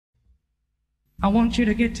I want you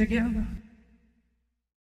to get together.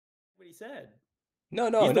 What he said. No,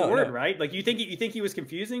 no, He's the no, word, no. right? Like you think he was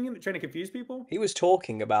confusing him, trying to confuse people? He was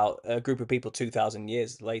talking about a group of people 2,000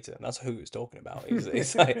 years later. That's who he was talking about.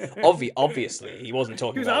 It's like obviously he wasn't He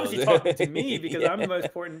talking was about obviously talking to me because I'm the yeah, most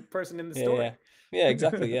important person in the yeah, yeah, story. yeah,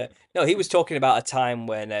 exactly. Yeah, no, he was talking about a time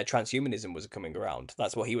when transhumanism was coming around.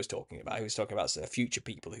 That's what he was talking about. He was talking about future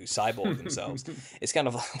people who cyborg themselves. It's kind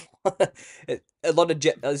of a lot of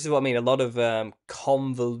this is what I mean. A lot of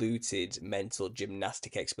convoluted mental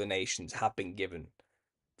gymnastic explanations have been given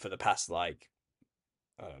for the past like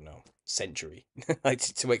I don't know, century, like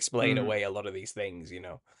to explain Mm. away a lot of these things,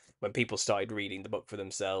 when people started reading the book for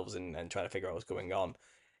themselves and trying to figure out what's going on.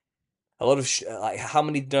 A lot of, like, how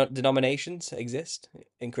many denominations exist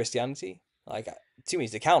in Christianity? Like, too many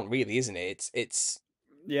to count, really, isn't it?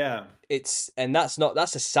 Yeah. And that's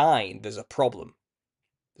a sign there's a problem.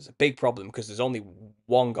 There's a big problem because there's only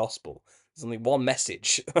one gospel. There's only one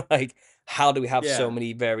message. Like, how do we have so Yeah.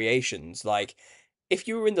 many variations? Like, if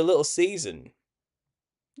you were in the little season,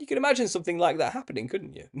 you could imagine something like that happening,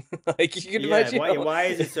 couldn't you? Like you could Yeah, imagine. why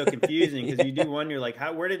is it so confusing? Because you Yeah. do wonder, like,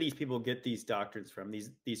 how where do these people get these doctrines from,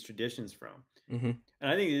 these traditions from? Hmm. And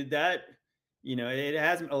I think that it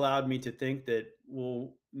hasn't allowed me to think that,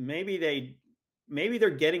 well, maybe they're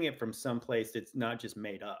getting it from someplace that's not just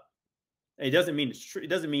made up. It doesn't mean it's true. It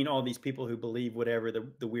doesn't mean all these people who believe whatever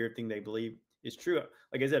the weird thing they believe is true.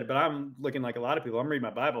 Like I said, but I'm looking like a lot of people. I'm reading my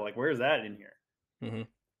Bible, like, where's that in here? Hmm.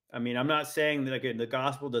 I mean, I'm not saying that, again, the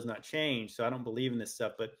gospel does not change, so I don't believe in this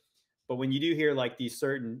stuff. But when you do hear like these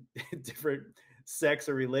certain different sects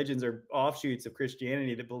or religions or offshoots of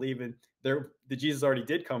Christianity that believe in that Jesus already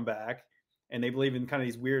did come back, and they believe in kind of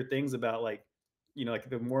these weird things about, like, like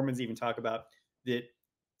the Mormons even talk about that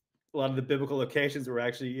a lot of the biblical locations were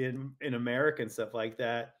actually in America and stuff like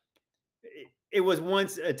that. It was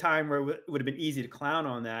once a time where it would have been easy to clown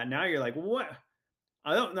on that. Now you're like, what?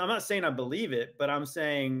 I'm not saying I believe it, but I'm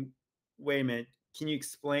saying, wait a minute, can you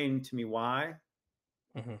explain to me why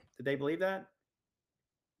Hmm. did they believe that?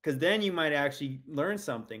 Because then you might actually learn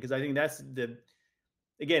something. Because I think that's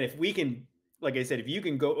again, if we can, like I said, if you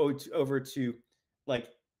can go over to, like,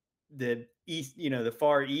 the east, the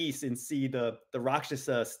far east, and see the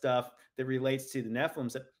Rakshasa stuff that relates to the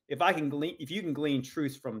Nephilims, if you can glean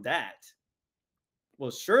truths from that,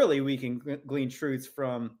 well, surely we can glean truths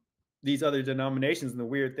from these other denominations and the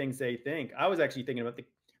weird things they think. I was actually thinking about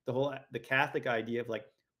the Catholic idea of, like,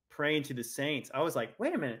 praying to the saints. I was like,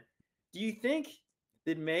 wait a minute, do you think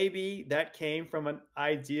that maybe that came from an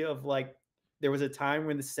idea of, like, there was a time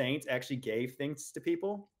when the saints actually gave things to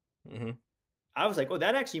people? Hmm. I was like, oh,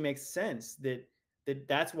 that actually makes sense.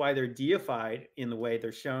 That's why they're deified in the way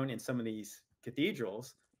they're shown in some of these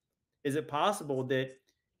cathedrals. Is it possible that,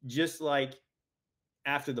 just like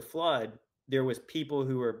after the flood, there was people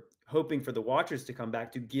who were hoping for the watchers to come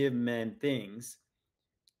back to give men things?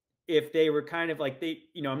 If they were kind of like,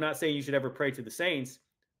 I'm not saying you should ever pray to the saints,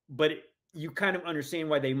 but you kind of understand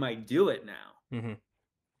why they might do it now. Hmm. Oh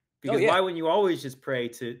Because yeah. why wouldn't you always just pray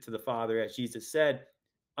to the Father, as Jesus said,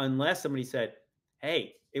 unless somebody said,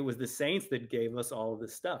 hey, it was the saints that gave us all of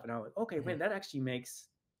this stuff? And I was like, okay, Hmm. man, that actually makes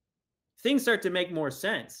things start to make more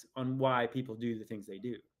sense on why people do the things they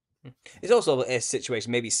do. It's also a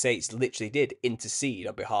situation. Maybe saints literally did intercede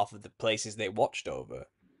on behalf of the places they watched over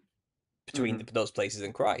between Mm-hmm. those places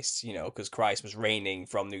and Christ. Because Christ was reigning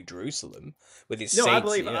from New Jerusalem with his No, I saints.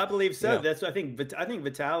 believe I believe You so. know. That's, I think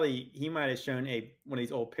Vitali, he might have shown a one of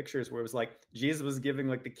these old pictures where it was like Jesus was giving,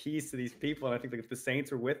 like, the keys to these people, and I think, like, the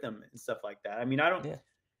saints were with them and stuff like that. I mean,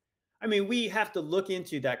 Yeah. we have to look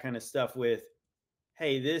into that kind of stuff with,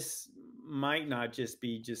 hey, this might not just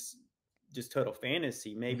be just total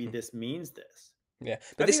fantasy. Maybe Hmm. this means this. Yeah.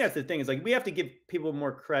 But I think this. that's the thing, is, like, we have to give people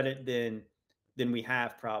more credit than we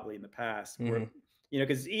have probably in the past. Where, Hmm.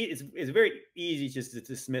 because it's very easy just to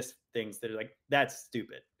dismiss things that are like, that's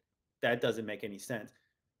stupid, that doesn't make any sense,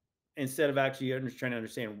 instead of actually trying to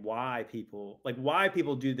understand why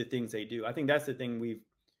people do the things they do. I think that's the thing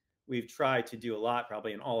we've tried to do a lot,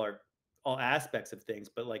 probably in all aspects of things.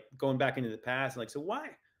 But, like, going back into the past, like, so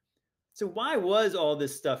why was all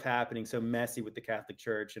this stuff happening so messy with the Catholic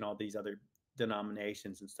Church and all these other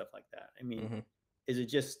denominations and stuff like that? I mean, Hmm. is it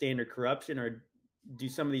just standard corruption, or do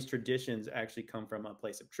some of these traditions actually come from a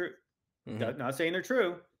place of truth? Hmm. Not saying they're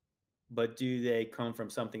true, but do they come from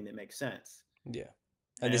something that makes sense? Yeah.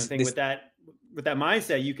 And And I this think this with that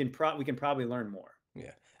mindset, we can probably learn more.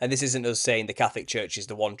 Yeah, and this isn't us saying the Catholic Church is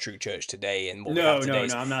the one true church today, and what we have No, today no,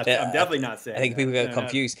 is. no. I'm not. I'm definitely not I saying think people that. get No, no.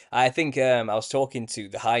 confused. I think I was talking to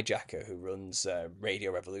the hijacker who runs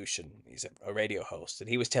Radio Revolution. He's a radio host, and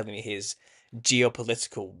he was telling me his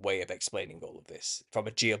geopolitical way of explaining all of this from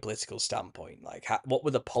a geopolitical standpoint. Like, what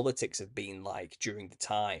would the politics have been like during the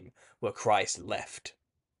time where Christ left,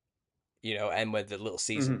 and when the little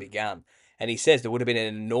season Hmm. began? And he says there would have been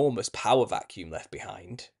an enormous power vacuum left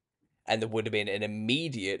behind, and there would have been an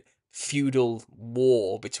immediate feudal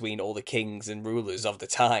war between all the kings and rulers of the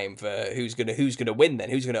time for who's gonna win then,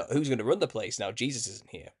 who's gonna run the place now Jesus isn't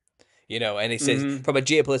here. And he says Hmm. from a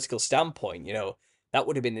geopolitical standpoint, that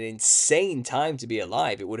would have been an insane time to be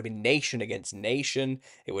alive. It would have been nation against nation.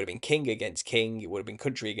 It would have been king against king. It would have been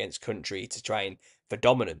country against country to try and for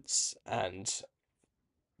dominance. And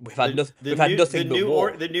we've had nothing but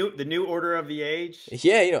war. The new order of the age.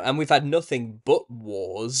 Yeah, and we've had nothing but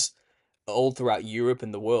wars all throughout Europe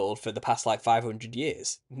and the world for the past like 500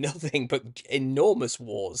 years. Nothing but enormous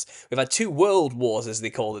wars. We've had two world wars, as they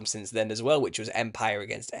call them, since then as well, which was empire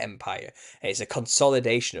against empire. And it's a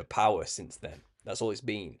consolidation of power since then. That's all it's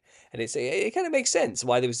been. And it kind of makes sense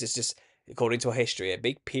why there was this, just according to our history, a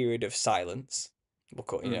big period of silence. We'll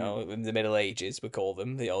call, Hmm. in the Middle Ages, we call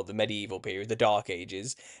them, the medieval period, the Dark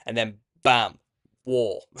Ages, and then bam,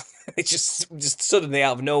 war. It's just suddenly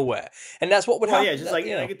out of nowhere, and that's what would Well, yeah, happen.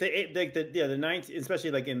 just the 19th,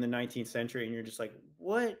 especially like in the 19th century, and you're just like,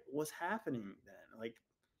 what was happening then? Like,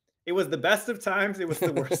 it was the best of times, it was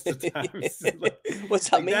the worst of times. What's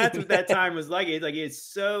that Like that's mean? what that time was like. It's like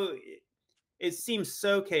it seems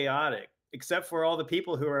so chaotic, except for all the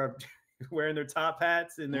people who are wearing their top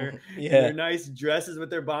hats and their Yeah, nice dresses with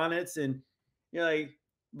their bonnets, and you're like,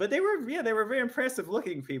 but they were very impressive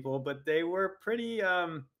looking people, but they were pretty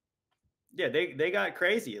yeah, they got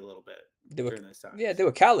crazy a little bit they were. during those Yeah, times. they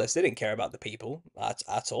were callous. They didn't care about the people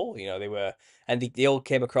at all. They were, and they all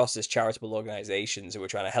came across as charitable organizations who were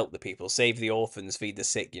trying to help the people, save the orphans, feed the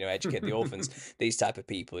sick, educate the orphans. These type of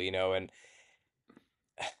people, and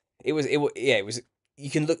yeah, it was. You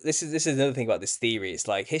can look. This is another thing about this theory. It's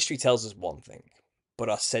like history tells us one thing, but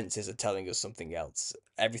our senses are telling us something else.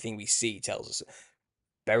 Everything we see tells us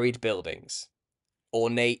buried buildings,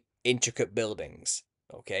 ornate, intricate buildings.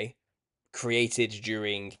 Okay, created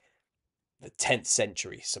during the 10th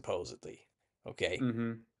century, supposedly. Okay,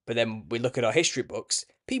 Hmm. but then we look at our history books.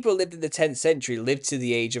 People lived in the 10th century, lived to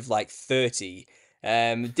the age of like 30,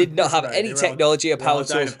 did not have Right, any technology or they were all power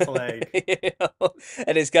dying tools. of plague.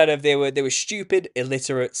 And it's kind of they were stupid,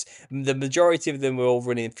 illiterates. The majority of them were all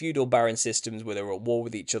running feudal baron systems where they were at war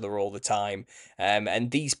with each other all the time.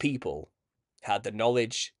 And these people had the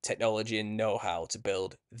knowledge, technology, and know-how to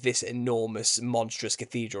build this enormous, monstrous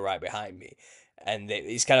cathedral right behind me. And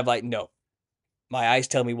it's kind of like, no, my eyes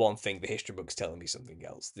tell me one thing, the history book's telling me something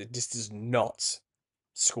else. This is not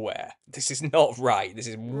square. This is not right. This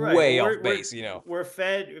is Right. Well, way off base, we're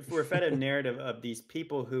fed a narrative of these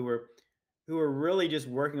people who were really just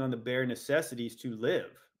working on the bare necessities to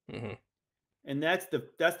live. Hmm. And that's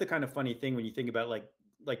the kind of funny thing when you think about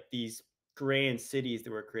like these grand cities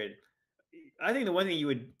that were created. I think the one thing you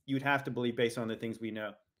would have to believe based on the things we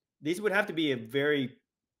know, these would have to be a very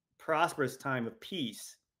prosperous time of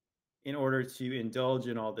peace in order to indulge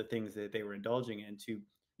in all the things that they were indulging in,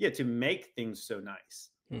 to make things so nice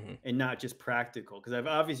Hmm. and not just practical. Because I've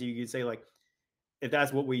obviously, you could say, like, if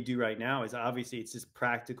that's what we do right now, is obviously it's just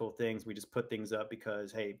practical things. We just put things up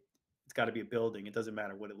because, hey, it's got to be a building, it doesn't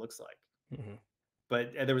matter what it looks like. Hmm.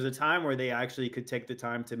 But there was a time where they actually could take the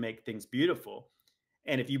time to make things beautiful.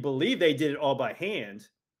 And if you believe they did it all by hand,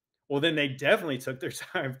 well, then they definitely took their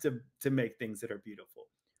time to make things that are beautiful.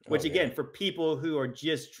 Oh Which, yeah, again, for people who are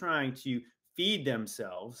just trying to feed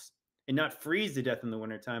themselves and not freeze to death in the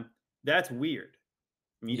wintertime, that's weird.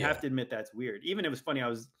 I mean, you'd have yeah. to admit that's weird. Even it was funny.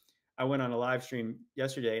 I went on a live stream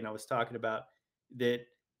yesterday and I was talking about that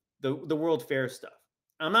the World Fair stuff.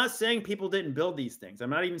 I'm not saying people didn't build these things. I'm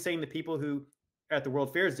not even saying the people who at the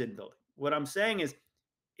World Fairs didn't build it. What I'm saying is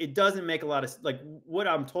it doesn't make a lot of, like, what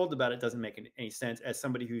I'm told about it doesn't make any sense as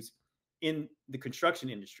somebody who's in the construction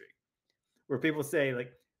industry, where people say,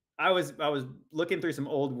 like, I was looking through some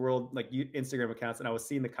old world, like, Instagram accounts, and I was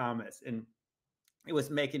seeing the comments, and it was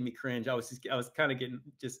making me cringe. I was kind of getting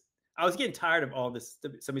just I was getting tired of all this.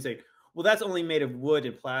 Somebody saying, "Well, that's only made of wood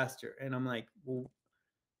and plaster," and I'm like, "Well,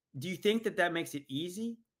 do you think that that makes it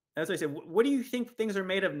easy?" That's what I said. What do you think things are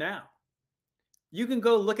made of now? You can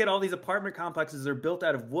go look at all these apartment complexes that are built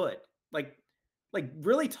out of wood. Like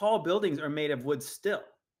really tall buildings are made of wood still.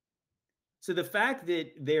 So the fact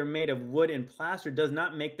that they're made of wood and plaster does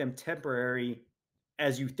not make them temporary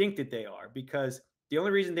as you think that they are, because the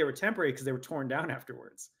only reason they were temporary because they were torn down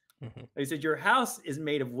afterwards. Hmm. They said your house is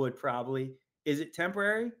made of wood, probably. Is it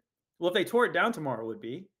temporary? Well, if they tore it down tomorrow, it would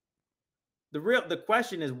be. The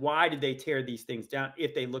question is, why did they tear these things down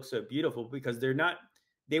if they look so beautiful? Because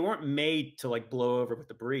they weren't made to like blow over with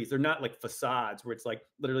the breeze. They're not like facades where it's like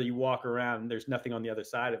literally you walk around and there's nothing on the other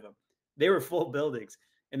side of them. They were full buildings.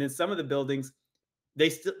 And then some of the buildings they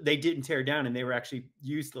didn't tear down and they were actually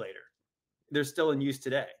used later. They're still in use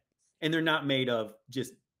today. And they're not made of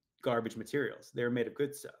just garbage materials. They're made of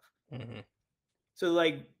good stuff. Mm-hmm. So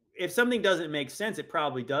like if something doesn't make sense, it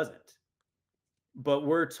probably doesn't. But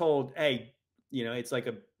we're told, hey, it's like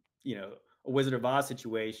a Wizard of Oz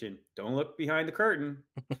situation. Don't look behind the curtain.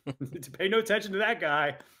 To pay no attention to that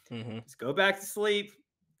guy. Mm-hmm. Just go back to sleep.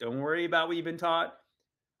 Don't worry about what you've been taught.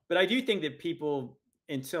 But I do think that people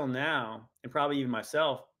until now, and probably even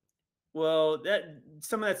myself, well, that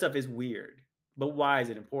some of that stuff is weird. But why is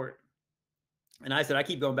it important? And I said I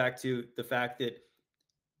keep going back to the fact that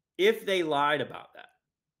if they lied about that,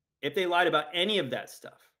 if they lied about any of that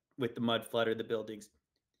stuff with the mud flood or the buildings,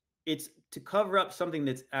 it's to cover up something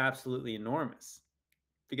that's absolutely enormous.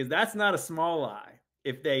 Because that's not a small lie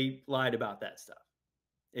if they lied about that stuff.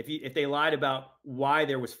 If they lied about why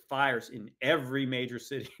there was fires in every major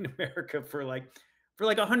city in America for like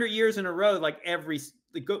 100 years in a row,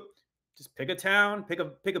 go just pick a town, pick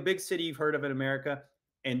a big city you've heard of in America,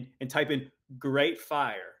 and type in Great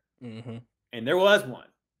Fire, Mm-hmm. and there was one.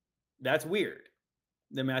 That's weird.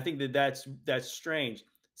 I mean, I think that's strange,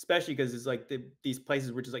 especially because it's like these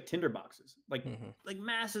places were just like tinderboxes, like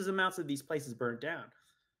massive amounts of these places burned down.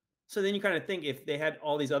 So then you kind of think if they had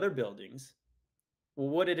all these other buildings, well,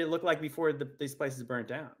 what did it look like before these places burnt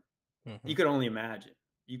down? Mm-hmm. You could only imagine.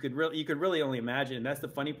 You could really only imagine. And that's the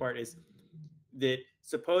funny part is that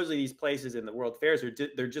supposedly these places in the World Fairs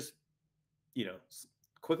they're just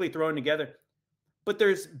quickly thrown together. But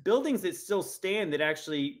there's buildings that still stand that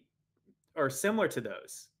actually are similar to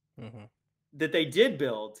those that they did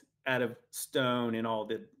build out of stone and all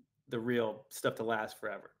the real stuff to last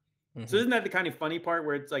forever. So isn't that the kind of funny part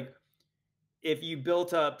where it's like if you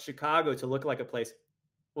built up Chicago to look like a place,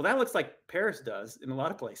 well, that looks like Paris does in a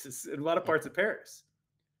lot of places, in a lot of parts of Paris.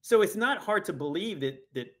 So it's not hard to believe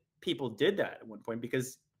that people did that at one point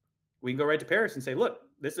because we can go right to Paris and say, look,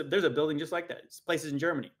 there's a building just like that. It's places in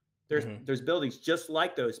Germany. There's buildings just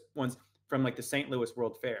like those ones from like the St. Louis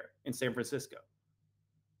World Fair in San Francisco.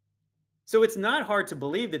 So it's not hard to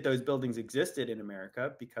believe that those buildings existed in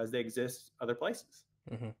America because they exist other places.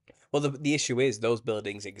 Well, the issue is those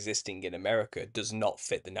buildings existing in America does not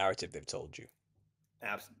fit the narrative they've told you.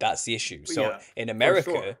 Absolutely. That's the issue. So Yeah, in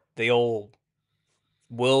America, sure. they all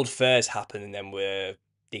world fairs happen and then were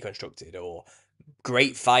deconstructed, or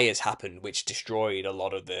great fires happened which destroyed a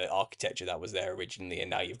lot of the architecture that was there originally, and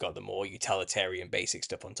now you've got the more utilitarian basic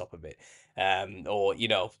stuff on top of it, or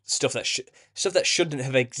stuff that shouldn't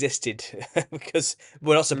have existed because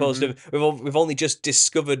we're not supposed to. We've only just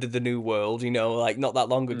discovered the new world, like not that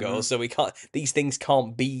long ago, so we can't. These things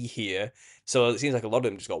can't be here. So it seems like a lot of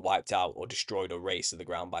them just got wiped out or destroyed or razed to the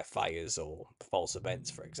ground by fires or false events,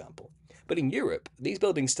 for example. But in Europe, these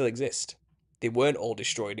buildings still exist. They weren't all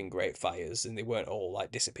destroyed in great fires and they weren't all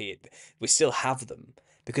like disappeared. We still have them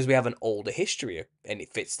because we have an older history and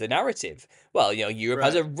it fits the narrative. Well, Europe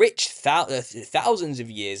has a rich thousands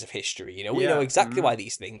of years of history. We know exactly why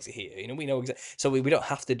these things are here. We know exactly. So we don't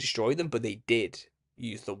have to destroy them, but they did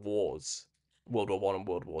use the wars, World War One and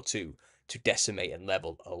World War Two, to decimate and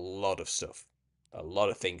level a lot of stuff. A lot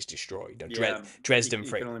of things destroyed. Dresden,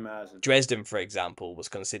 you can only imagine. Dresden, for example, was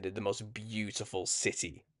considered the most beautiful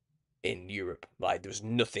city in Europe. Like there was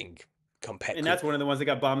nothing compared. And that's one of the ones that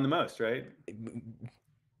got bombed the most, right?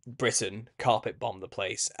 Britain carpet bombed the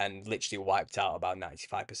place and literally wiped out about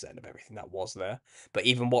 95% of everything that was there. But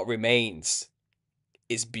even what remains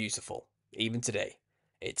is beautiful. Even today,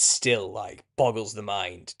 it still like boggles the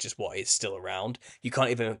mind just what is still around. You can't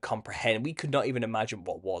even comprehend. We could not even imagine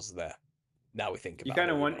what was there. Now we think about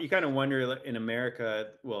you kind of wonder in America,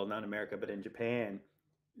 well, not in America, but in Japan,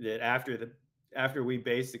 that after we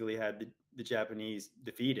basically had the Japanese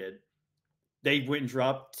defeated, they went and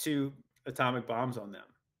dropped 2 atomic bombs on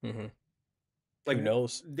them. Like, who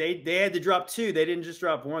knows? They had to drop 2. They didn't just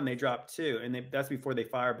drop 1. They dropped 2, and that's before they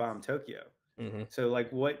firebombed Tokyo. So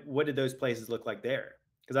like, what did those places look like there?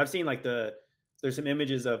 Because I've seen like there's some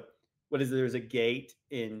images of there's a gate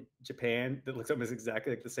in Japan that looks almost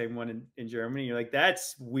exactly like the same one in Germany. You're like,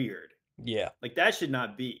 that's weird. Yeah, like that should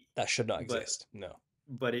not be. That should not exist. No,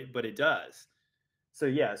 but it does. So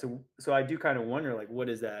yeah, so I do kind of wonder like, what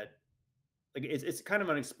is that? Like it's kind of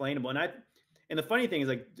unexplainable. And the funny thing is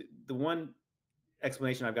like the one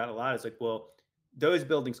explanation I've got a lot is like, well, those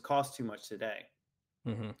buildings cost too much today.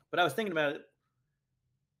 But I was thinking about it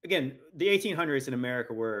again. The 1800s in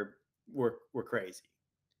America were crazy.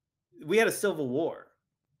 We had a civil war.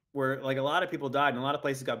 where like a lot of people died and a lot of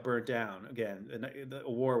places got burnt down. Again, a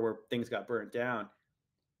war where things got burnt down.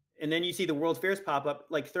 And then you see the World Fairs pop up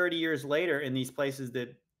like 30 years later in these places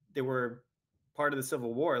that were part of the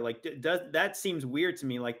Civil War. Like, does that seems weird to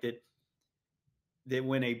me? Like that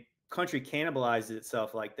when a country cannibalizes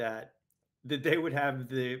itself like that, that they would have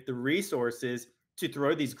the resources to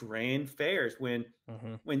throw these grand fairs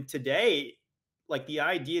Mm-hmm. when today, like the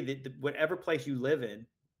idea that whatever place you live in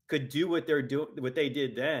could do what they're doing, what they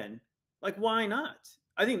did then, like why not?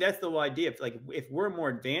 I think that's the whole idea. If we're more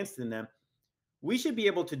advanced than them, we should be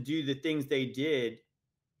able to do the things they did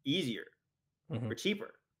easier Mm-hmm. or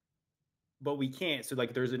cheaper, but we can't. So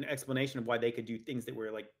like, there's an explanation of why they could do things that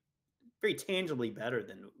were like very tangibly better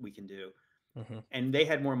than we can do, Mm-hmm. and they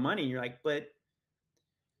had more money. You're like, but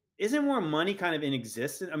isn't more money kind of in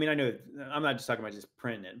existence? I mean, I know I'm not just talking about just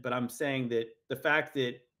printing it, but I'm saying that the fact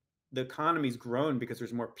that the economy's grown because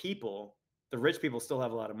there's more people, the rich people still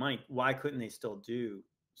have a lot of money. Why couldn't they still do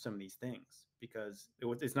some of these things? Because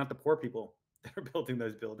it's not the poor people that are building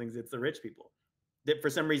those buildings; it's the rich people. That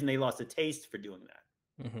for some reason they lost a taste for doing that.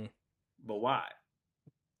 Mm-hmm. But why?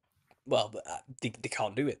 Well, but, they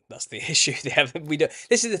can't do it. That's the issue. They have we don't.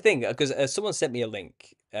 This is the thing because someone sent me a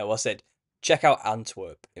link. Well, said check out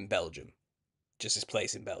Antwerp in Belgium, just this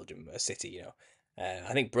place in Belgium, a city.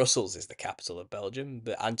 I think Brussels is the capital of Belgium,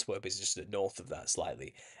 but Antwerp is just north of that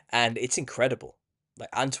slightly, and it's incredible. Like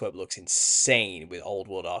Antwerp looks insane with old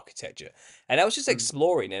world architecture. And I was just Hmm.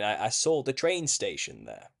 exploring, and I saw the train station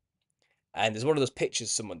there. And there's one of those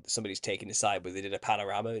pictures somebody's taken aside where they did a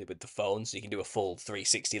panorama with the phone, so you can do a full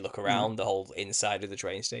 360 look Hmm. around the whole inside of the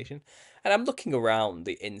train station. And I'm looking around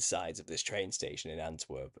the insides of this train station in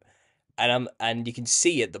Antwerp, and you can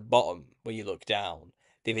see at the bottom when you look down,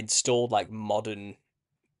 they've installed like modern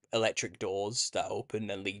electric doors that open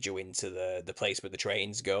and lead you into the place where the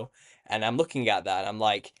trains go. And I'm looking at that and I'm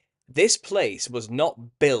like, this place was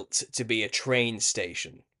not built to be a train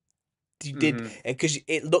station. You did Hmm. because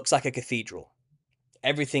it looks like a cathedral.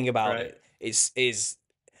 Everything about Right. it is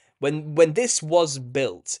when this was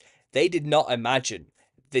built, they did not imagine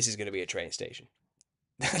this is going to be a train station.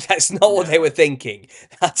 That's not what they were No. thinking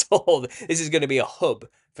at all. This is going to be a hub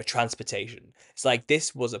for transportation. It's like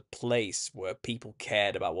this was a place where people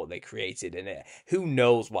cared about what they created, and who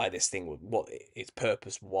knows why this thing what its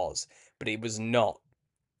purpose was, but it was not.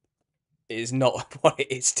 It is not what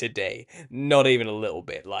it is today. Not even a little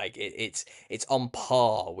bit. Like it's on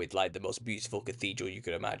par with like the most beautiful cathedral you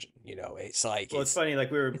could imagine. It's like Well, it's it's funny.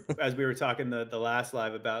 Like as we were talking the last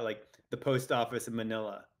live about like the post office in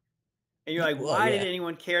Manila, and you're like, well, why did yeah,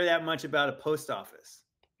 anyone care that much about a post office?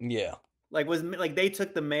 yeah, Like was like they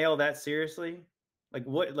took the mail that seriously? Like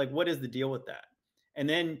what is the deal with that? And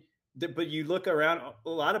then but you look around a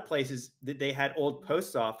lot of places that they had old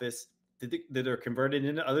post office that are converted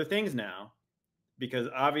into other things now, because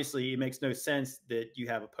obviously it makes no sense that you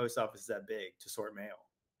have a post office that big to sort mail.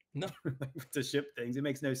 no, To ship things. It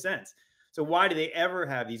makes no sense. So why do they ever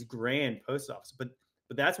have these grand post offices? But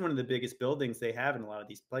that's one of the biggest buildings they have in a lot of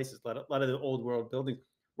these places. A lot of the old world buildings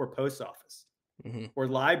were post office hmm or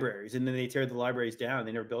libraries, and then they tear the libraries down.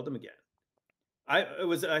 They never build them again. I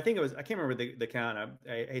think it was I can't remember the count.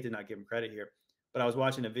 I hate to not give them credit here, but I was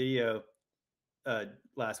watching a video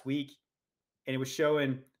last week, and it was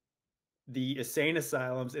showing the insane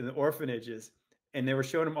asylums and the orphanages, and they were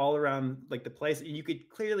showing them all around like the place, and you could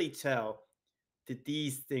clearly tell that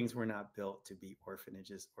these things were not built to be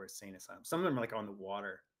orphanages or insane asylums. Some of them are like on the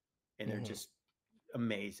water, and they're hmm just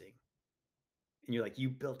amazing. And you're like, you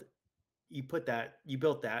built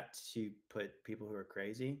that to put people who are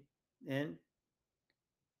crazy in.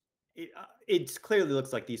 It clearly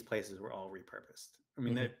looks like these places were all repurposed. I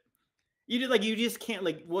mean, hmm that you just can't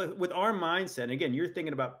like with our mindset. And again, you're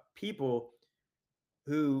thinking about people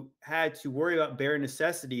who had to worry about bare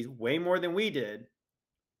necessities way more than we did.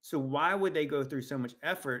 So why would they go through so much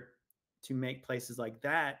effort to make places like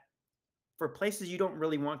that for places you don't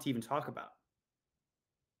really want to even talk about?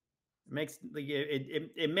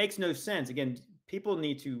 It makes no sense. Again, people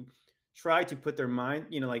need to try to put their mind,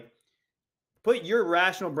 like put your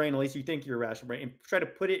rational brain, at least you think your rational brain, and try to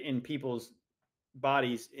put it in people's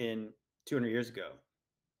bodies in 200 years ago.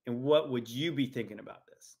 And what would you be thinking about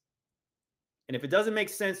this? And if it doesn't make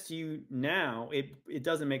sense to you now, it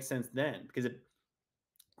doesn't make sense then, because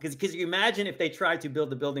you imagine if they tried to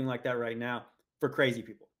build a building like that right now for crazy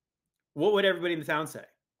people, what would everybody in the town say?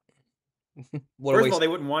 What a First of all, waste. they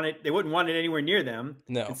wouldn't want it. They wouldn't want it anywhere near them.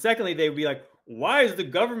 And No. secondly, they would be like, "Why is the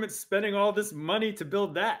government spending all this money to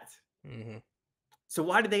build that?" hmm So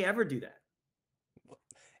why did they ever do that?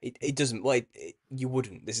 it doesn't like you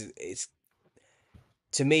wouldn't. This is it's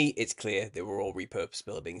To me, it's clear they were all repurposed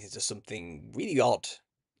buildings into something really odd.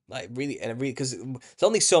 Like really, and really, because there's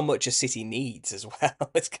only so much a city needs as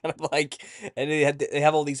well. It's kind of like, and they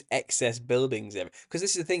have all these excess buildings. Because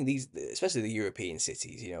this is the thing, these especially the European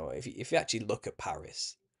cities. You know, if you actually look at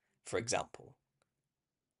Paris, for example,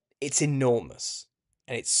 it's enormous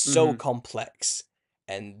and it's so Hmm. complex,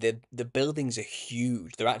 and the buildings are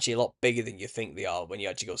huge. They're actually a lot bigger than you think they are when you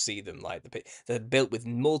actually go see them. Like they're built with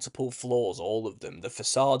multiple floors, all of them. The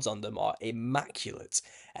facades on them are immaculate,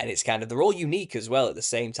 and it's kind of they're all unique as well at the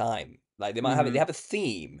same time. Like they Hmm. have a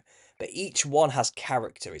theme, but each one has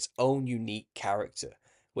character, its own unique character,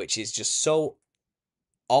 which is just so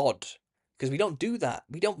odd because we don't do that.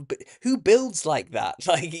 We don't. Who builds like that?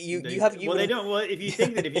 Like you have Well, they you. don't. Well, if you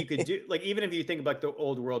think that if you could do like even if you think about the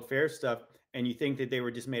old World Fair stuff and you think that they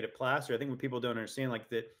were just made of plaster, I think what people don't understand like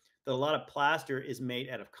that a lot of plaster is made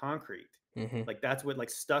out of concrete. Hmm. Like that's what like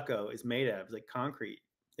stucco is made out of, like concrete,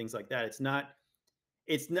 things like that. It's not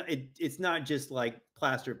just like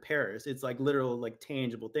plaster of Paris. It's like literal like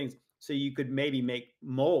tangible things. So you could maybe make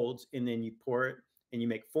molds and then you pour it and you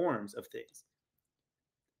make forms of things.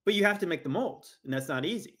 But you have to make the molds, and that's not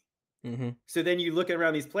easy. Hmm. So then you look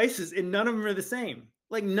around these places and none of them are the same.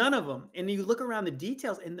 Like none of them. And you look around the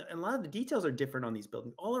details and a lot of the details are different on these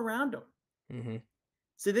buildings all around them. Hmm.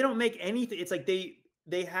 So they don't make anything. It's like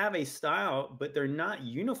they have a style, but they're not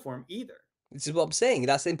uniform either. This is what I'm saying.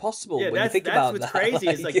 That's impossible Yeah, when you think that's about what's that. crazy.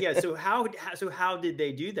 Is like, yeah, Like, so how did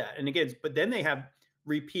they do that? And again, but then they have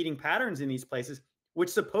repeating patterns in these places, which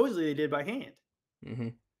supposedly they did by hand. hmm.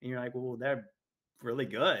 And you're like, well, they're really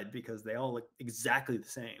good because they all look exactly the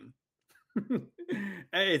same.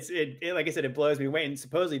 Like I said, it blows me away. And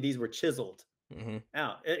supposedly these were chiseled Hmm.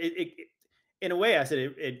 out. In a way, I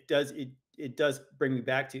said it does bring me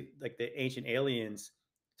back to like the ancient aliens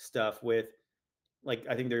stuff with like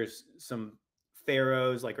I think there's some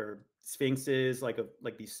pharaohs like or sphinxes like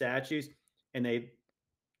these statues, and they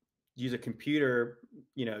use a computer,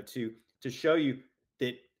 to show you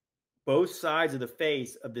that both sides of the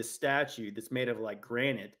face of this statue that's made of like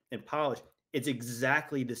granite and polished, it's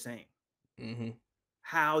exactly the same. Hmm.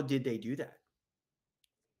 How did they do that?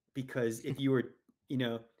 Because if you were, you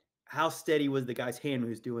know, how steady was the guy's hand who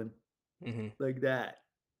was doing Hmm. like that?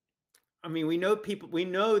 I mean, we know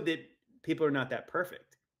that people are not that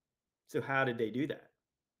perfect. So how did they do that?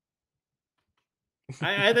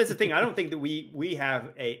 That's the thing. I don't think that we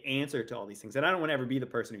have a answer to all these things, and I don't want to ever be the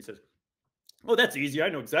person who says, "Oh, that's easy. I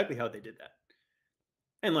know exactly how they did that,"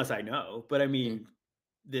 unless I know. But I mean,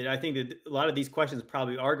 that I think that a lot of these questions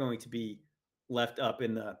probably are going to be left up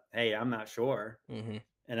in the, "Hey, I'm not sure," Hmm.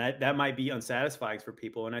 and that might be unsatisfying for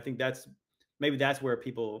people. And I think that's where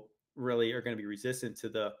people really are going to be resistant to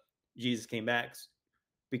the Jesus came back,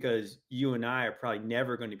 because you and I are probably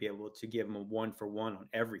never going to be able to give them a one for one on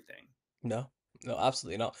everything. No, no,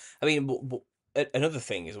 absolutely not. I mean, another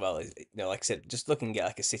thing as well is, like I said, just looking at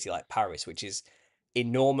like a city like Paris, which is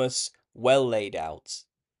enormous, well laid out,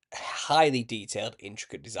 highly detailed,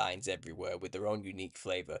 intricate designs everywhere with their own unique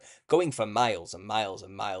flavor, going for miles and miles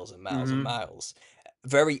and miles and miles and Mm-hmm. miles.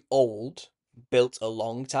 Very old, built a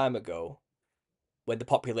long time ago when the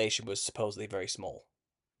population was supposedly very small.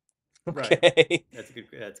 Right. Okay. That's a good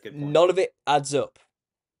point. None of it adds up.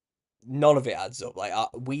 None of it adds up. Like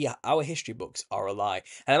our history books are a lie.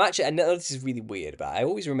 And I know this is really weird, but I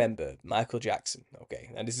always remember Michael Jackson. Okay,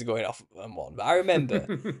 and this is going off on one, but I remember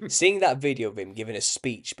seeing that video of him giving a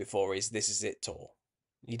speech before his "This Is It" tour.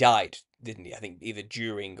 He died, didn't he? I think either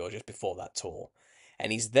during or just before that tour.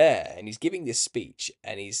 And he's there, and he's giving this speech,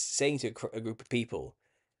 and he's saying to a group of people,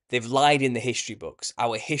 "They've lied in the history books.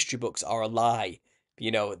 Our history books are a lie.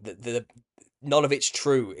 The none of it's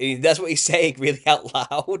true." That's what he's saying really out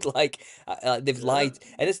loud. Like they've Yeah. lied,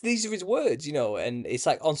 and these are his words, and it's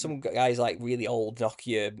like on some guy's like really old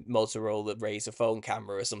Nokia Motorola Razr phone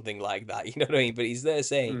camera or something like that. You know what I mean? But he's there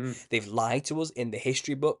saying Mm-hmm. they've lied to us in the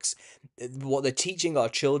history books. What they're teaching our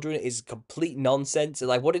children is complete nonsense.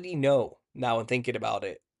 Like, what did he know? Now I'm thinking about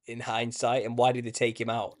it in hindsight, and why did they take him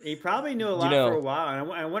out? He probably knew a You lot for know. a while,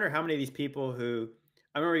 and I wonder how many of these people who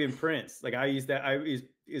I remember even Prince. Like I used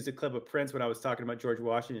a clip of Prince when I was talking about George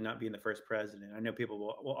Washington not being the first president. I know people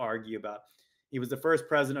will argue about he was the first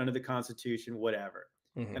president under the Constitution, whatever.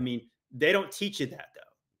 I Hmm. mean, they don't teach you that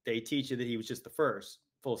though. They teach you that he was just the first,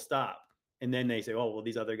 full stop, and then they say, "Oh, well,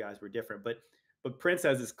 these other guys were different." But Prince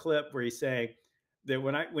has this clip where he's saying that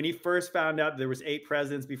when he first found out there was 8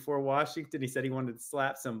 presidents before Washington, he said he wanted to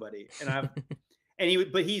slap somebody,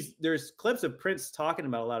 there's clips of Prince talking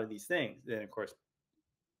about a lot of these things. Then of course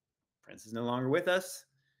Prince is no longer with us.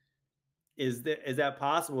 is that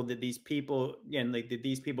possible that these people, again, like that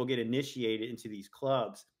these people get initiated into these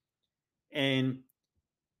clubs, and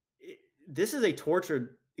it, this is a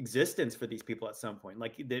tortured existence for these people at some point,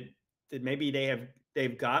 like that maybe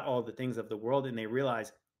they've got all the things of the world and they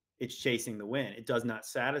realize it's chasing the wind, it does not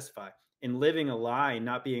satisfy, and living a lie and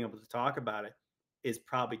not being able to talk about it is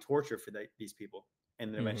probably torture for these people,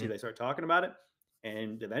 and then eventually Hmm. they start talking about it,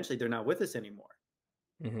 and eventually they're not with us anymore.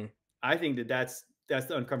 Hmm. I think that that's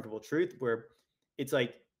the uncomfortable truth, where it's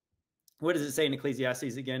like, what does it say in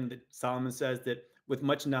Ecclesiastes again, that Solomon says that with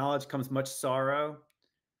much knowledge comes much sorrow,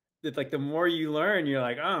 that like the more you learn, you're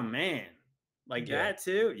like, oh man, like Yeah. that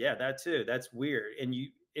too, yeah, that too, that's weird. And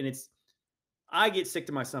it's, I get sick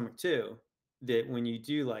to my stomach too, that when you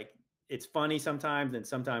do, like, it's funny sometimes, and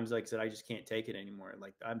sometimes, like I said, I just can't take it anymore,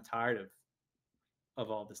 like I'm tired of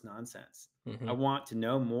all this nonsense. I Hmm. want to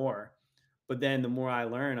know more, but then the more I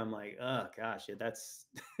learn, I'm like, oh gosh, yeah, that's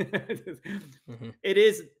Hmm. it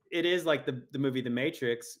is like the movie The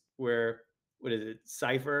Matrix, where, what is it?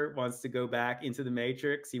 Cypher wants to go back into the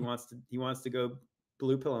Matrix. He wants to go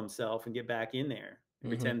blue pill himself and get back in there and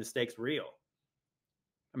Hmm. pretend the stake's real.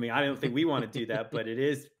 I mean, I don't think we want to do that, but it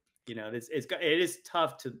is, it is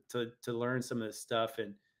tough to learn some of this stuff,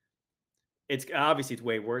 and it's obviously it's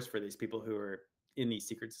way worse for these people who are in these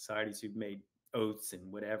secret societies who've made oaths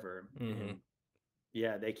and whatever, Hmm. and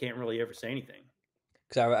yeah, they can't really ever say anything.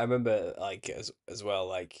 Because I remember like as well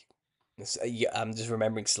like yeah, I'm just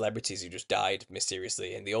remembering celebrities who just died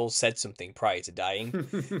mysteriously, and they all said something prior to dying.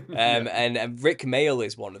 Yeah. And Rick Mail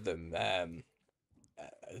is one of them.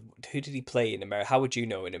 Who did he play in America? How would you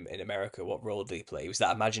know in America? What role did he play? He was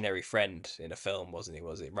that imaginary friend in a film, wasn't he?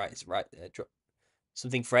 Was it right? It's right.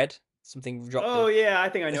 Something Fred. Something dropped Oh dead. yeah, I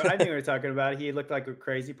think I know. I think we are talking about. He looked like a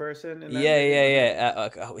crazy person in that Yeah, movie, yeah,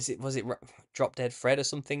 wasn't it? yeah. Was it Drop Dead Fred or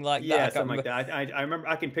something like that? I Yeah, can't something like remember. that. I remember.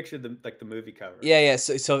 I can picture the like the movie cover. Yeah, yeah.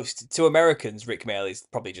 So to Americans, Rick Mail is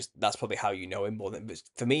probably just that's probably how you know him more than. But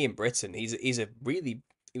for me in Britain, he's a really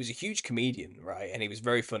he was a huge comedian, right? And he was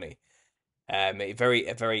very funny. A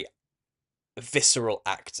very visceral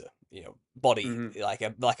actor, body Hmm. like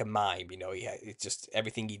a mime. It's just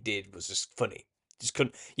everything he did was just funny. Just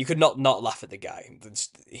couldn't you could not laugh at the guy.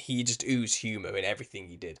 He just oozed humor in everything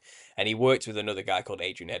he did, and he worked with another guy called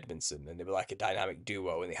Adrian Edmondson, and they were like a dynamic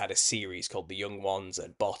duo, and they had a series called The Young Ones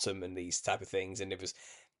at Bottom and these type of things, and it was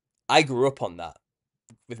I grew up on that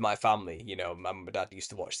with my family. My mum and dad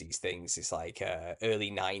used to watch these things. It's like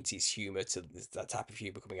early '90s humor to that type of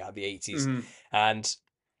humor coming out of the '80s, Hmm. and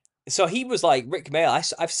so he was like Rick Mail.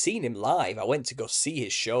 I've seen him live. I went to go see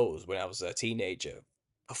his shows when I was a teenager,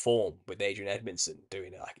 perform with Adrian Edmondson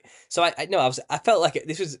doing it. Like, so I no, I felt like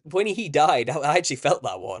this was when he died. I actually felt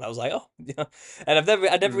that one. I was like, oh, yeah. And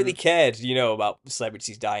I never really Hmm. cared, about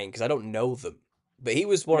celebrities dying because I don't know them. But he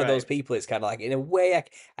was one of those Right. people. It's kind of like in a way,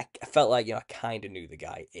 I felt like I kind of knew the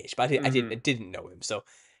guy ish, but I Hmm. didn't know him. So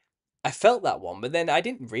I felt that one, but then I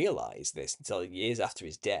didn't realize this until years after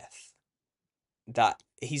his death that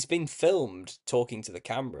he's been filmed talking to the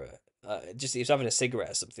camera. Just he was having a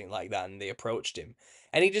cigarette or something like that, and they approached him,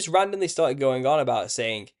 and he just randomly started going on about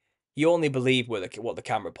saying, "You only believe what the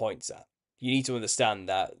camera points at. You need to understand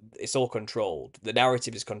that it's all controlled. The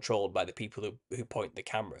narrative is controlled by the people who point the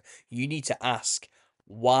camera. You need to ask."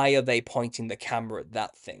 Why are they pointing the camera at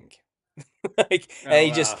that thing? Like, and Oh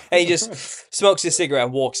he just wow. and he just smokes his cigarette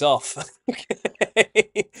and walks off. And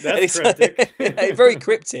That's it's cryptic. very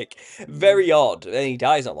cryptic, very odd. And he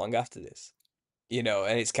dies not long after this, and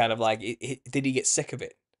it's kind of like, did he get sick of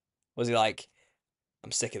it? Was he like,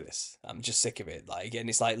 I'm sick of this. I'm just sick of it. Like, and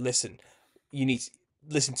it's like, listen, you need to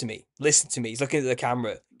listen to me. Listen to me. He's looking at the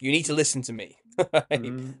camera. You need to listen to me.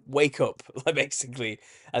 Hmm. Wake up. Like, basically,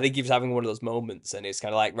 I think he was having one of those moments, and it's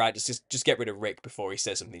kind of like, right, just get rid of Rick before he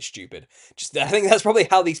says something stupid. I think that's probably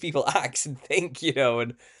how these people act and think,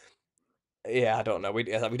 and yeah, I don't know. We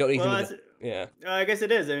don't need him Well, in the yeah, I guess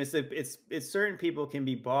it is. I mean, it's certain people can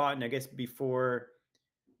be bought, and I guess before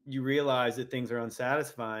you realize that things are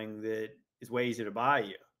unsatisfying, that it's way easier to buy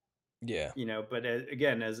you. yeah, But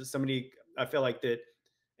again, as somebody, I feel like that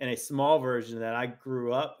in a small version of that, I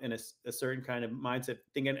grew up in a certain kind of mindset,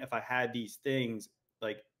 thinking if I had these things,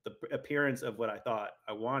 like the appearance of what I thought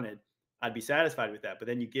I wanted, I'd be satisfied with that. But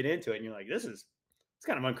then you get into it and you're like, it's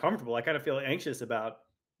kind of uncomfortable. I kind of feel anxious about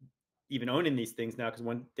even owning these things now, because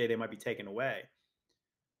one day they might be taken away.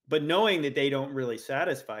 But knowing that they don't really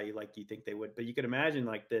satisfy you like you think they would. But you could imagine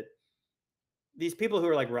like that these people who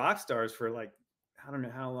are like rock stars for like, I don't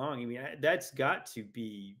know how long. I mean, that's got to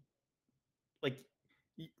be like,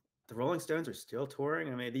 the Rolling Stones are still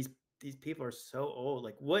touring. I mean, these people are so old.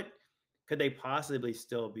 Like, what could they possibly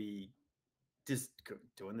still be just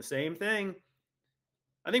doing the same thing.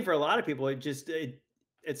 I think for a lot of people,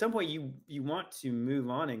 at some point you want to move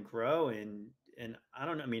on and grow, and I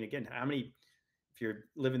don't know. I mean, again, how many, if you're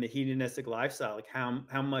living the hedonistic lifestyle, like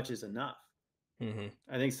how much is enough? Mm-hmm.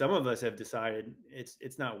 I think some of us have decided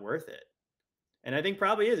it's not worth it, and I think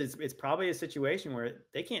probably is. It's probably a situation where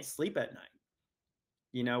they can't sleep at night.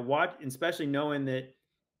 You know what? Especially knowing that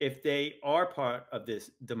if they are part of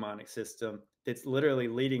this demonic system that's literally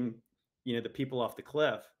leading, the people off the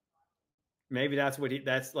cliff, maybe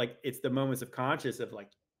that's like, it's the moments of conscious of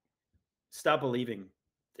like, stop believing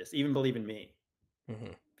this, even believe in me,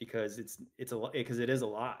 Mm-hmm. because because it is a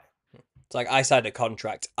lie. It's like, I signed a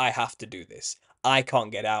contract. I have to do this. I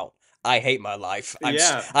can't get out. I hate my life.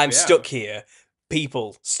 Yeah, I'm yeah. stuck here.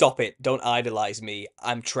 People, stop it. Don't idolize me.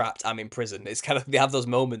 I'm trapped. I'm in prison. It's kind of, they have those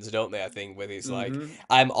moments, don't they? I think, where it's like, Mm-hmm.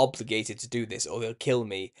 I'm obligated to do this, or they'll kill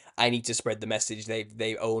me. I need to spread the message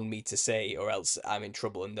they own me to say, or else I'm in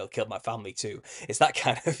trouble and they'll kill my family too. It's that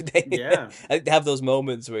kind of thing. Yeah. I think they have those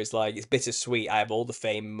moments where it's like, it's bittersweet. I have all the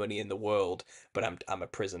fame and money in the world, but I'm a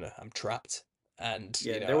prisoner. I'm trapped. And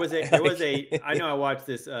Yeah, there was a I like, know I watched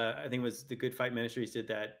this, I think it was the Good Fight Ministries did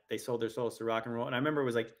that. They sold their souls to rock and roll. And I remember it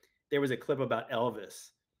was like, there was a clip about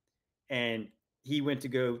Elvis, and he went to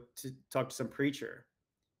go to talk to some preacher,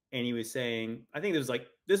 and he was saying, I think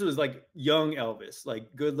this was like young Elvis,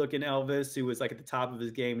 like good looking Elvis, who was like at the top of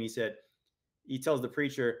his game. And he tells the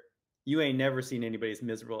preacher, "You ain't never seen anybody as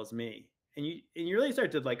miserable as me." And you really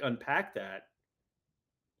start to like unpack that.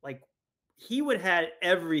 Like, he would have had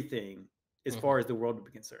everything as mhm, far as the world would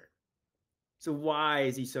be concerned. So why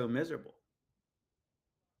is he so miserable?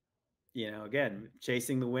 Again,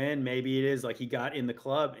 chasing the wind. Maybe it is like he got in the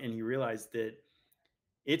club and he realized that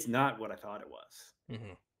it's not what I thought it was.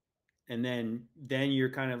 mhm, And then you're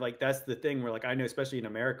kind of like, that's the thing where, like, I know, especially in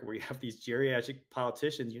America, where you have these geriatric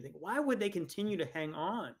politicians, you think, why would they continue to hang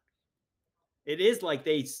on? It is like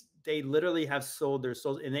they literally have sold their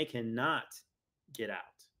souls, and they cannot get out,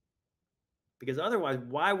 because otherwise,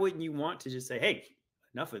 why wouldn't you want to just say, hey,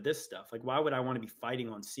 enough of this stuff? Like, why would I want to be fighting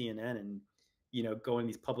on CNN and going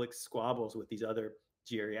these public squabbles with these other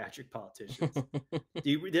geriatric politicians?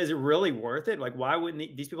 Is it really worth it? Like, why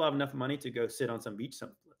wouldn't these people have enough money to go sit on some beach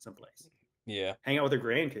someplace, yeah, hang out with their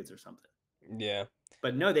grandkids or something? yeah,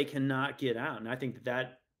 But no, they cannot get out. And I think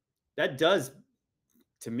that does,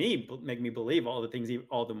 to me, make me believe all the things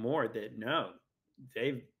all the more, that no,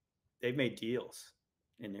 they've they've made deals,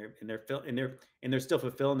 and they're still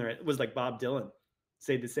fulfilling their. It was like Bob Dylan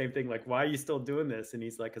said the same thing, like, why are you still doing this? And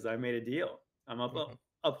he's like, because I made a deal. I'm mhm.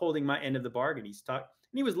 upholding my end of the bargain. And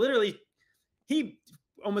he was literally, he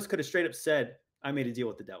almost could have straight up said, I made a deal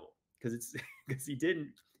with the devil, because it's because he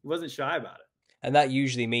wasn't shy about it. And that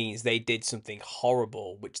usually means they did something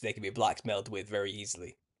horrible, which they can be blackmailed with very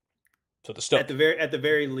easily. So they're at stuck. the very at the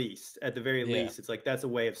very least at the very Yeah. least it's like, that's a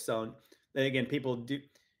way of selling. And again, people do,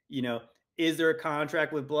 you know is there a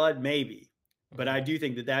contract with blood? Maybe. But Mhm, I do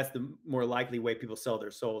think that that's the more likely way people sell their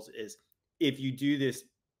souls, is if you do this,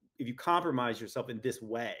 if you compromise yourself in this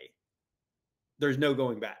way, there's no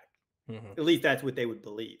going back. mhm, At least that's what they would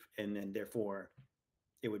believe, and then therefore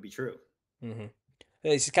it would be true. mhm.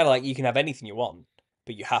 It's kind of like, you can have anything you want,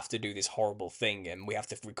 but you have to do this horrible thing, and we have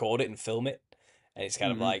to record it and film it. And it's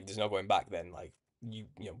kind of Hmm. like, there's no going back then. Like,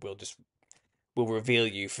 we'll reveal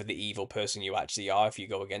you for the evil person you actually are if you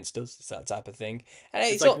go against us. It's that type of thing. And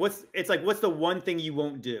It's it's like, all, what's the one thing you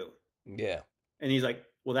won't do? yeah. And he's like,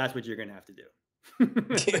 well, that's what you're gonna have to do.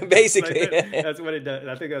 Basically. That's what it does.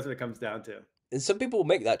 I think that's what it comes down to. And some people will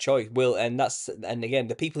make that choice, will, and again,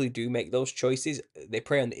 the people who do make those choices, they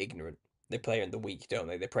prey on the ignorant. They prey on the weak, don't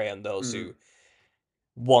they? They prey on those Hmm. who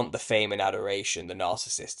want the fame and adoration, the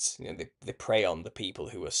narcissists. They prey on the people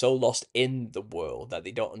who are so lost in the world that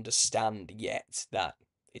they don't understand yet that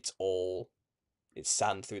it's all, it's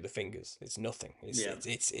sand through the fingers. It's nothing. Yeah.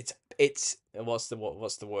 It's what's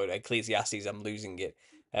the word? Ecclesiastes. I'm losing it.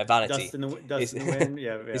 Vanity. Dust It's in the wind.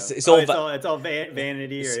 Yeah, yeah. it's Oh, all it's all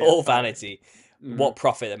vanity, or it's yeah, all fire. vanity. Hmm. What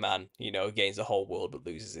profit a man, gains the whole world but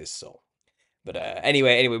loses his soul? But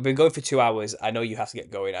anyway, we've been going for 2 hours. I know you have to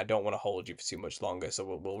get going. I don't want to hold you for too much longer, so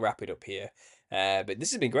we'll wrap it up here. But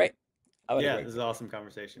this has been great. I've had a Yeah, great. this is an awesome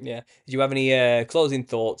conversation. Yeah. Do you have any closing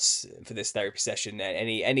thoughts for this therapy session?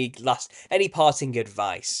 Any parting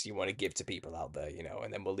advice you want to give to people out there?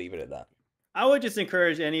 And then we'll leave it at that. I would just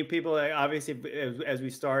encourage any people, like, obviously, as we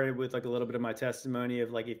started with like a little bit of my testimony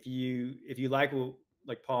of, like, if you like what,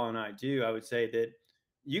 like, Paul and I do, I would say that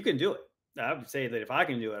you can do it. I would say that if I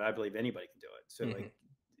can do it, I believe anybody can do it. So, like, Hmm.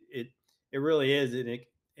 it it really is,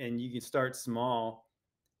 and you can start small,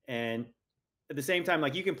 and at the same time,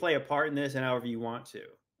 like, you can play a part in this and however you want to.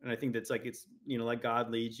 And I think that's like, it's, like God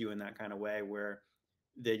leads you in that kind of way, where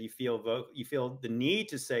that you feel the need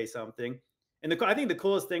to say something. And I think the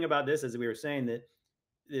coolest thing about this, as we were saying,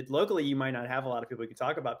 that locally you might not have a lot of people who can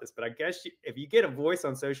talk about this, but I guess if you get a voice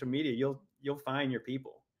on social media, you'll find your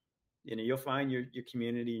people. You'll find your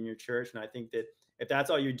community and your church. And I think that if that's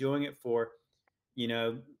all you're doing it for, you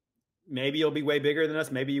know, maybe you'll be way bigger than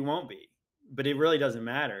us, maybe you won't be. But it really doesn't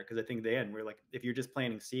matter, because I think at the end, we're like, if you're just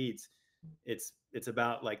planting seeds, it's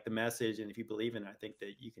about like the message, and if you believe in it, I think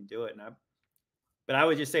that you can do it. But I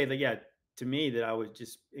would just say that, yeah, to me, that I would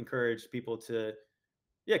just encourage people to,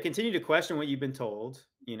 yeah, continue to question what you've been told,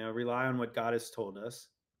 rely on what God has told us,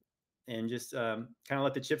 and just kind of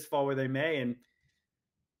let the chips fall where they may. And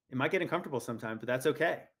it might get uncomfortable sometimes, but that's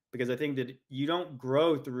okay, because I think that you don't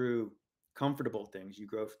grow through comfortable things, you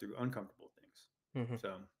grow through uncomfortable things. Mm-hmm.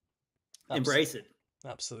 So embrace Absolutely. it.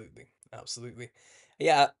 Absolutely. Absolutely.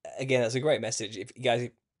 Yeah, again, that's a great message. If you guys,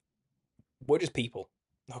 we're just people,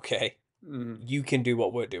 okay? Mm-hmm. You can do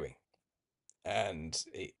what we're doing. And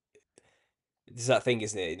it's that thing,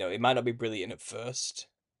 isn't it? It might not be brilliant at first,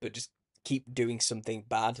 but just keep doing something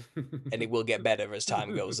bad and it will get better as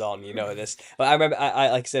time goes on. This. But I remember, I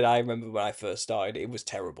like I said, I remember when I first started, it was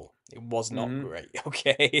terrible. It was not Mm-hmm. great,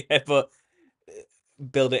 okay? But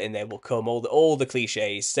build it in there will come all the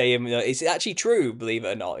cliches, say them. It's actually true, believe it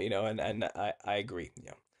or not. And I agree.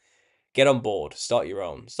 Get on board, start your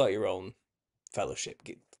own fellowship.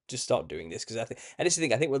 Just start doing this, because I think, and this is the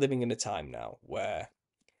thing, I think we're living in a time now where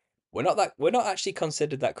we're not actually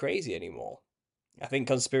considered that crazy anymore. I think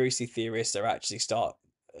conspiracy theorists are actually start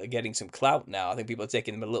getting some clout now. I think people are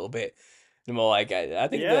taking them a little bit more like, I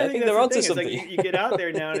think Yeah, I I think think that's they're the onto thing. It's like something. you get out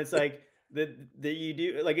there now, and it's like that you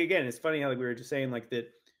do, like, again, it's funny how, like, we were just saying, like, that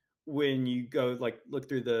when you go, like, look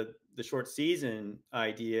through the short season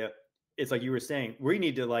idea, it's like you were saying, we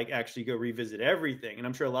need to, like, actually go revisit everything. And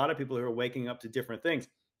I'm sure a lot of people who are waking up to different things.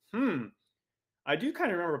 I do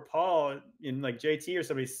kind of remember Paul in, like, JT or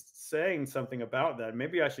somebody saying something about that.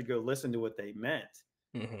 Maybe I should go listen to what they meant.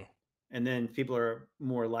 Hmm. And then people are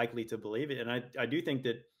more likely to believe it. And I do think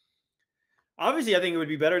that, obviously, I think it would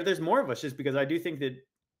be better if there's more of us, just because I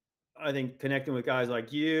think connecting with guys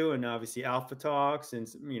like you, and obviously Alpha Talks, and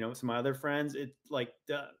some other friends, it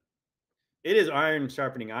is iron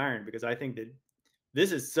sharpening iron, because I think that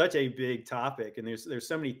this is such a big topic, and there's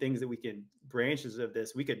so many things that we can, branches of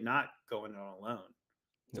this, we could not go in on alone.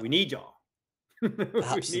 So No, we need y'all. We need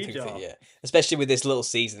absolutely, y'all. yeah. Especially with this little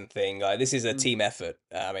season thing, like this is a Mm-hmm. team effort.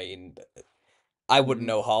 I mean, I wouldn't Mm-hmm.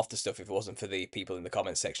 know half the stuff if it wasn't for the people in the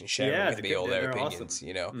comment section sharing Yeah, with me all their they're awesome. opinions.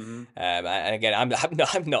 Mm-hmm. And again,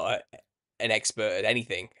 I'm not an expert at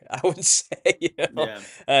anything, I would say. Yeah.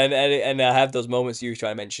 And I have those moments you were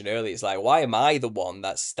trying to mention earlier. It's like, why am I the one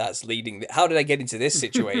that's leading? How did I get into this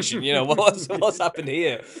situation? What's happened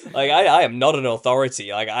here? Like, I am not an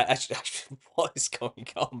authority. Like, what is going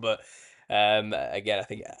on? But again, I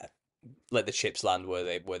think let the chips land where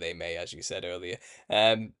they may, as you said earlier.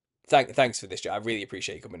 Um, thanks for this, Joe. I really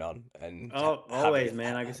appreciate you coming on and Oh, having always,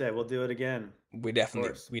 man. Like I said, we'll do it again. Of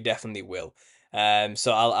course. we definitely will.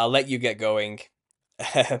 So I'll let you get going.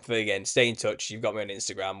 But again, stay in touch. You've got me on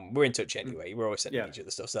Instagram. We're in touch Mm. anyway. We're always sending Yeah. each other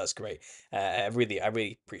stuff, so that's great. I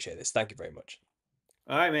really appreciate this. Thank you very much.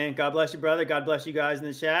 All right, man. God bless you, brother. God bless you guys in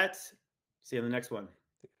the chat. See you in the next one.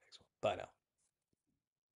 Bye now.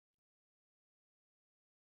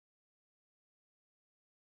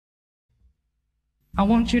 I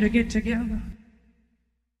want you to get together.